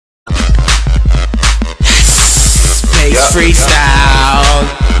Pace freestyle.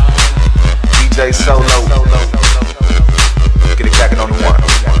 DJ Solo. Get it cracking on the one.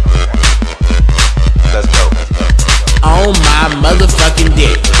 Let's go. On my motherfucking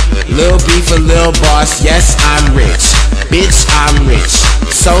dick. Lil B for Lil Boss, yes I'm rich. Bitch I'm rich,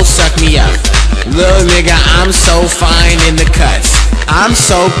 so suck me up. Lil nigga I'm so fine in the cuts. I'm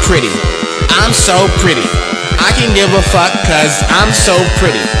so pretty, I'm so pretty. I can give a fuck cause I'm so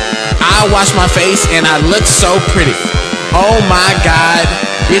pretty. I wash my face and I look so pretty. Oh my god,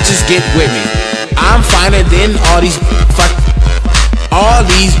 bitches get with me. I'm finer than all these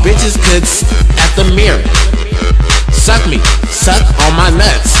bitches could at the mirror. Suck me, suck on my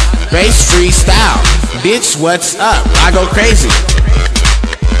nuts. Race freestyle, bitch what's up? I go crazy.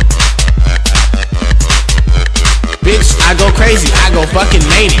 Bitch I go crazy, I go fucking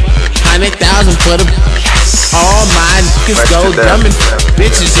mania. 100,000 for the all my niggas go dumb and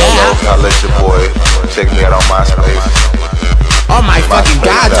bitches, yeah.